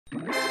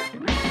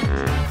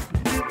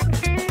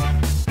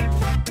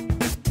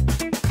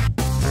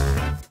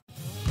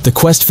The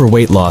quest for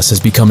weight loss has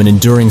become an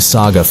enduring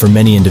saga for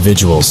many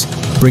individuals,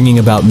 bringing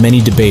about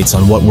many debates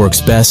on what works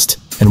best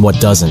and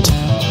what doesn't.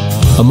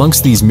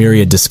 Amongst these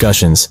myriad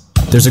discussions,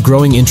 there's a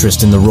growing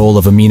interest in the role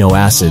of amino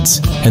acids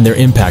and their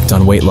impact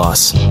on weight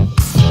loss.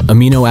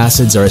 Amino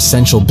acids are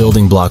essential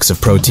building blocks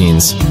of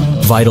proteins,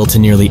 vital to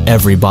nearly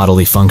every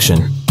bodily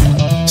function.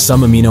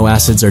 Some amino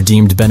acids are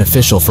deemed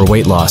beneficial for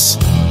weight loss,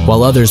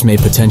 while others may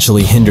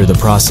potentially hinder the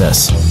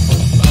process.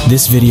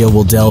 This video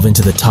will delve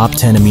into the top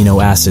 10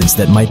 amino acids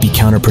that might be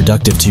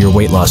counterproductive to your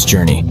weight loss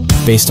journey,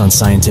 based on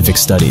scientific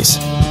studies.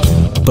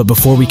 But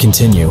before we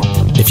continue,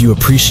 if you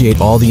appreciate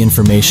all the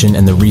information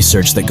and the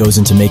research that goes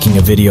into making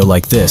a video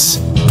like this,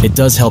 it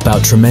does help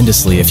out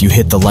tremendously if you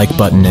hit the like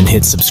button and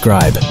hit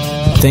subscribe.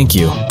 Thank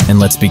you, and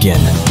let's begin.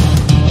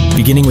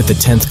 Beginning with the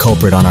 10th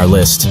culprit on our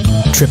list,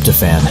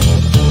 tryptophan.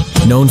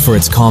 Known for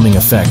its calming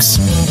effects,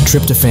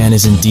 tryptophan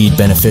is indeed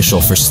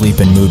beneficial for sleep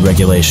and mood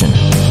regulation.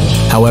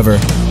 However,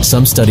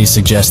 some studies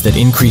suggest that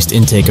increased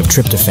intake of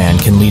tryptophan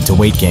can lead to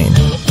weight gain.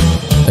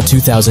 A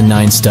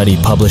 2009 study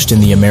published in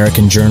the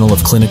American Journal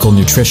of Clinical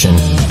Nutrition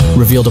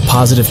revealed a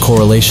positive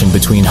correlation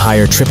between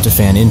higher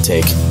tryptophan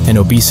intake and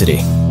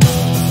obesity.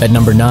 At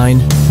number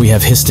 9, we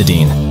have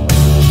histidine.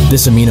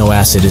 This amino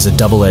acid is a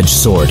double-edged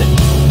sword.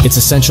 It's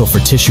essential for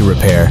tissue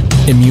repair,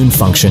 immune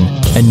function,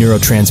 and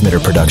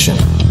neurotransmitter production.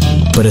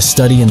 But a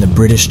study in the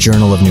British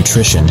Journal of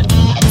Nutrition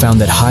found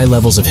that high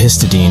levels of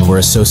histidine were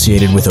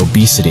associated with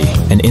obesity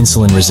and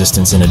insulin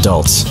resistance in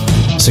adults,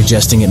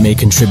 suggesting it may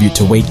contribute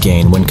to weight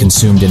gain when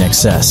consumed in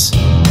excess.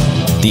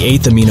 The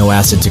 8th amino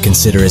acid to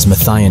consider is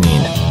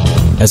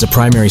methionine. As a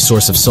primary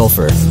source of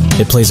sulfur,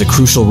 it plays a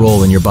crucial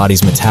role in your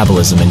body's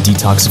metabolism and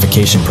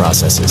detoxification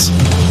processes.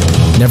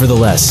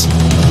 Nevertheless,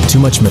 too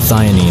much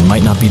methionine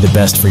might not be the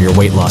best for your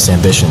weight loss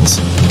ambitions.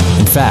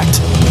 In fact,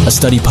 a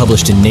study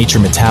published in Nature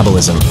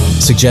Metabolism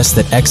suggests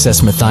that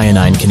excess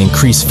methionine can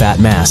increase fat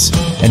mass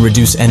and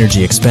reduce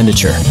energy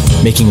expenditure,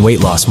 making weight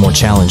loss more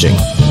challenging.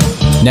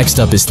 Next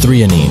up is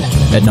threonine,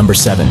 at number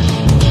 7.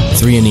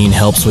 Threonine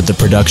helps with the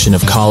production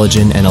of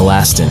collagen and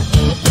elastin,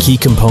 key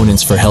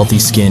components for healthy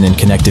skin and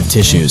connective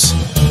tissues.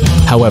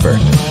 However,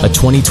 a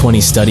 2020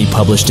 study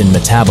published in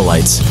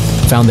Metabolites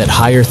found that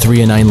higher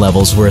threonine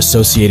levels were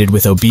associated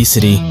with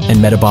obesity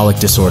and metabolic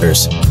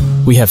disorders.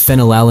 We have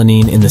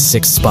phenylalanine in the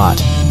 6th spot.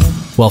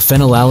 While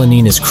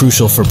phenylalanine is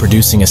crucial for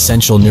producing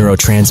essential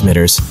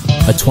neurotransmitters,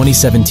 a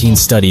 2017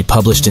 study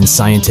published in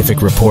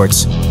Scientific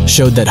Reports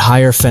showed that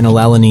higher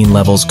phenylalanine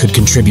levels could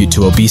contribute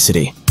to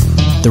obesity.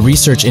 The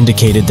research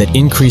indicated that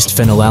increased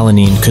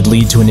phenylalanine could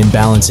lead to an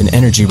imbalance in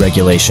energy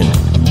regulation,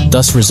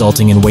 thus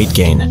resulting in weight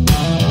gain.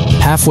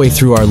 Halfway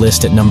through our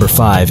list at number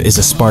 5 is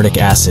aspartic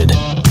acid.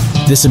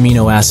 This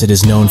amino acid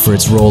is known for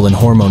its role in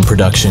hormone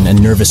production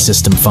and nervous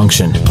system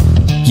function.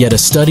 Yet a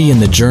study in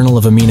the Journal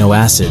of Amino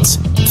Acids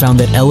found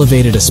that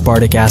elevated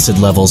aspartic acid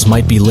levels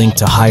might be linked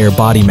to higher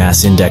body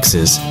mass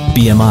indexes,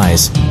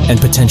 BMIs, and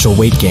potential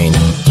weight gain.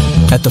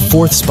 At the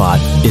 4th spot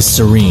is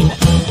serine.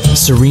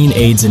 Serine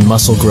aids in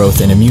muscle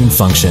growth and immune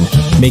function,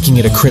 making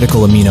it a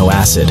critical amino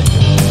acid.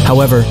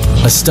 However,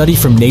 a study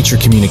from Nature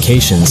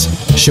Communications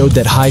showed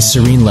that high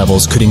serine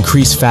levels could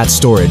increase fat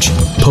storage,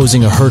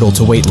 posing a hurdle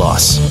to weight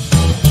loss.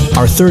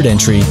 Our 3rd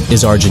entry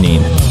is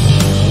arginine.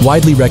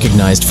 Widely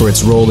recognized for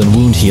its role in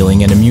wound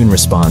healing and immune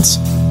response,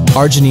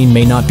 arginine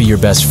may not be your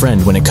best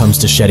friend when it comes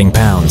to shedding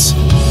pounds.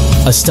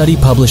 A study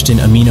published in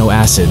Amino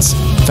Acids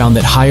found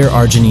that higher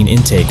arginine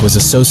intake was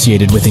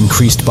associated with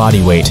increased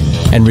body weight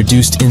and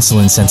reduced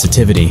insulin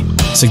sensitivity,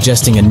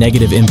 suggesting a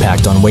negative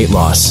impact on weight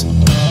loss.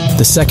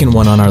 The second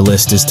one on our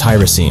list is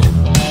tyrosine.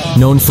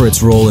 Known for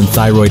its role in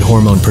thyroid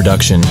hormone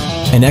production,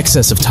 an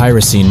excess of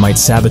tyrosine might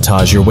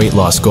sabotage your weight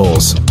loss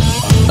goals.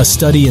 A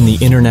study in the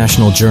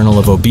International Journal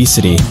of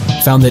Obesity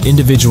found that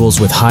individuals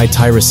with high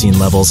tyrosine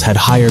levels had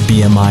higher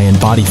BMI and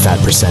body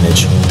fat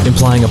percentage,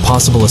 implying a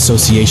possible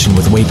association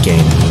with weight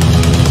gain.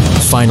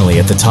 Finally,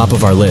 at the top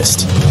of our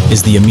list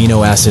is the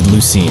amino acid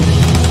leucine.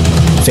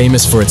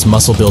 Famous for its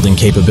muscle-building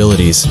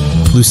capabilities,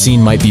 leucine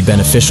might be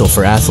beneficial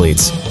for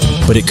athletes,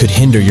 but it could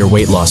hinder your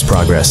weight loss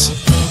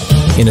progress.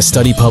 In a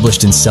study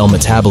published in Cell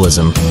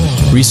Metabolism,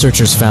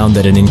 researchers found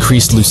that an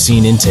increased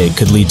leucine intake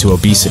could lead to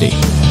obesity.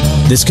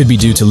 This could be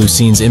due to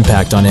leucine's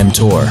impact on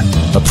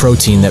mTOR, a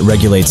protein that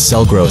regulates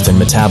cell growth and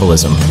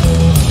metabolism.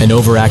 An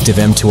overactive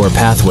mTOR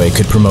pathway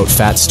could promote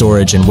fat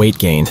storage and weight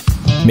gain,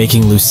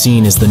 making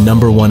leucine as the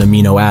 #1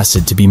 amino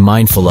acid to be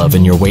mindful of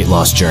in your weight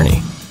loss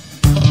journey.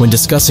 When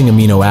discussing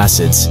amino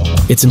acids,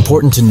 it's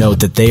important to note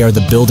that they are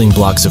the building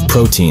blocks of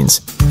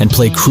proteins and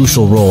play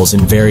crucial roles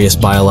in various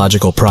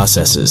biological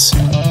processes.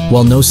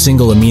 While no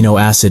single amino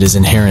acid is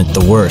inherent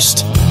the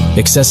worst,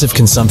 excessive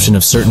consumption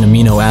of certain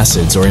amino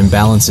acids or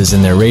imbalances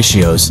in their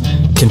ratios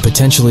can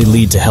potentially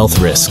lead to health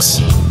risks.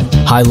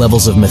 High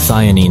levels of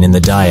methionine in the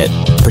diet,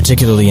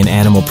 particularly in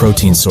animal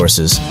protein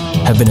sources,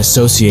 have been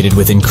associated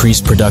with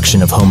increased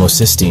production of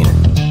homocysteine.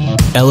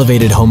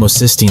 Elevated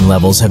homocysteine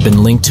levels have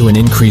been linked to an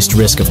increased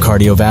risk of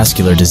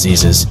cardiovascular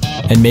diseases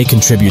and may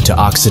contribute to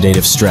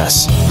oxidative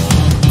stress.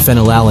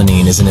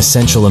 Phenylalanine is an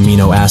essential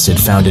amino acid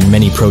found in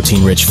many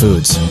protein-rich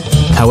foods.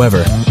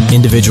 However,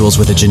 individuals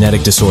with a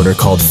genetic disorder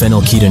called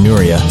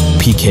phenylketonuria,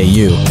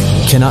 PKU,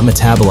 cannot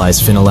metabolize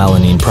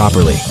phenylalanine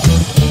properly.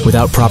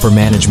 Without proper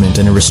management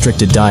and a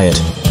restricted diet,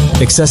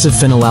 excessive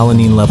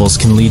phenylalanine levels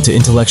can lead to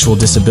intellectual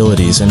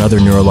disabilities and other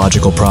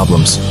neurological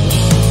problems.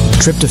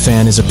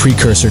 Tryptophan is a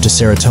precursor to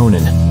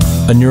serotonin,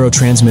 a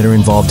neurotransmitter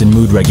involved in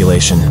mood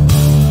regulation.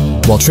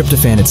 While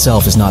tryptophan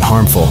itself is not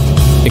harmful,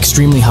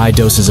 extremely high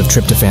doses of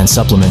tryptophan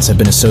supplements have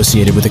been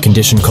associated with a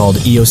condition called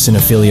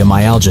eosinophilia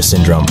myalgia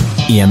syndrome,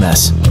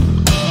 EMS.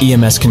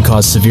 EMS can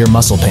cause severe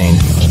muscle pain,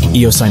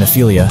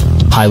 eosinophilia,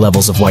 high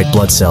levels of white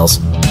blood cells,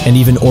 and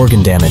even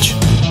organ damage.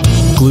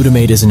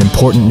 Glutamate is an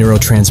important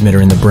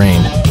neurotransmitter in the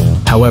brain.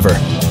 However,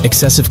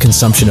 excessive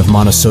consumption of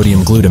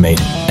monosodium glutamate,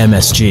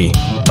 MSG,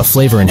 a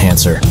flavor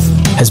enhancer,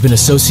 has been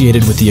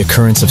associated with the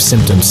occurrence of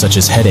symptoms such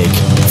as headache,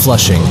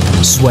 flushing,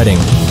 sweating,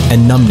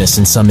 and numbness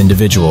in some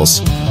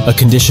individuals, a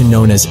condition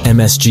known as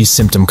MSG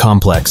symptom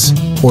complex,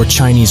 or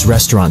Chinese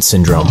restaurant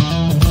syndrome.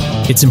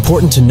 It's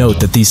important to note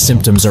that these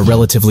symptoms are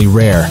relatively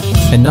rare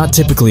and not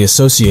typically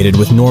associated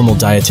with normal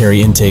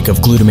dietary intake of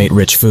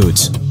glutamate-rich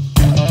foods.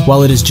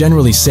 While it is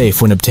generally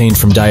safe when obtained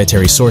from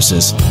dietary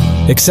sources,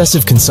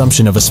 excessive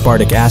consumption of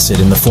aspartic acid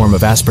in the form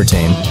of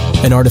aspartame,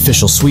 an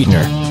artificial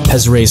sweetener,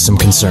 has raised some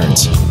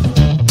concerns.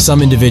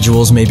 Some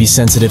individuals may be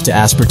sensitive to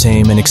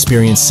aspartame and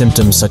experience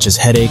symptoms such as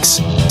headaches,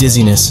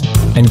 dizziness,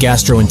 and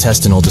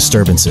gastrointestinal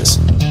disturbances.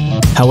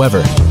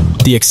 However,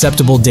 the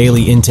acceptable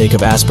daily intake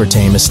of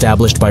aspartame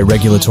established by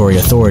regulatory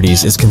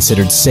authorities is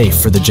considered safe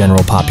for the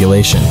general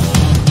population.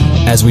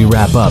 As we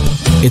wrap up,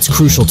 it's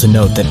crucial to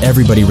note that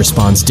everybody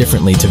responds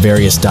differently to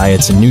various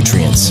diets and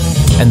nutrients,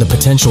 and the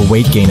potential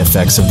weight gain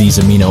effects of these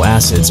amino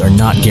acids are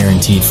not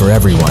guaranteed for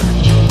everyone.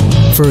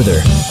 Further,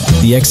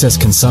 the excess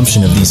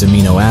consumption of these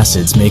amino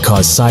acids may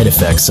cause side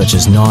effects such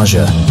as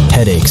nausea,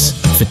 headaches,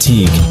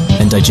 fatigue,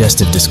 and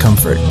digestive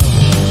discomfort.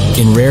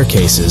 In rare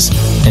cases,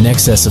 an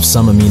excess of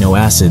some amino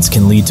acids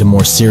can lead to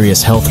more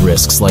serious health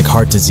risks like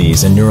heart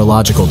disease and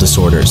neurological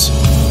disorders.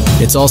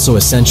 It's also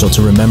essential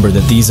to remember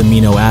that these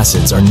amino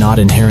acids are not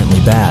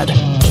inherently bad.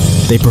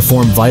 They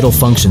perform vital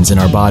functions in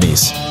our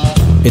bodies.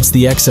 It's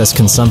the excess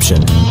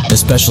consumption,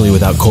 especially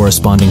without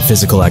corresponding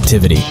physical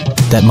activity,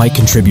 that might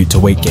contribute to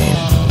weight gain.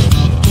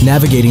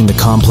 Navigating the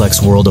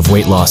complex world of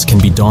weight loss can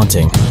be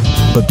daunting,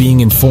 but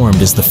being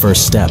informed is the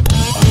first step.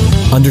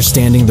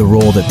 Understanding the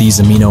role that these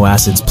amino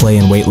acids play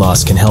in weight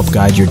loss can help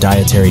guide your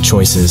dietary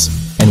choices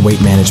and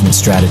weight management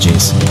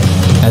strategies.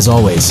 As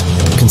always,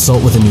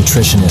 consult with a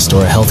nutritionist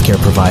or a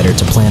healthcare provider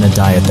to plan a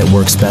diet that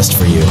works best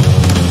for you.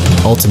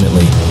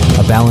 Ultimately,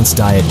 a balanced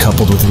diet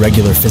coupled with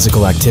regular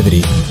physical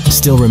activity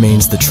still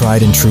remains the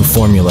tried and true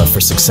formula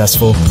for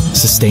successful,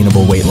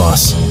 sustainable weight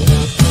loss.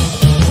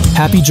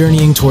 Happy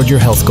journeying toward your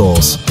health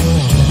goals.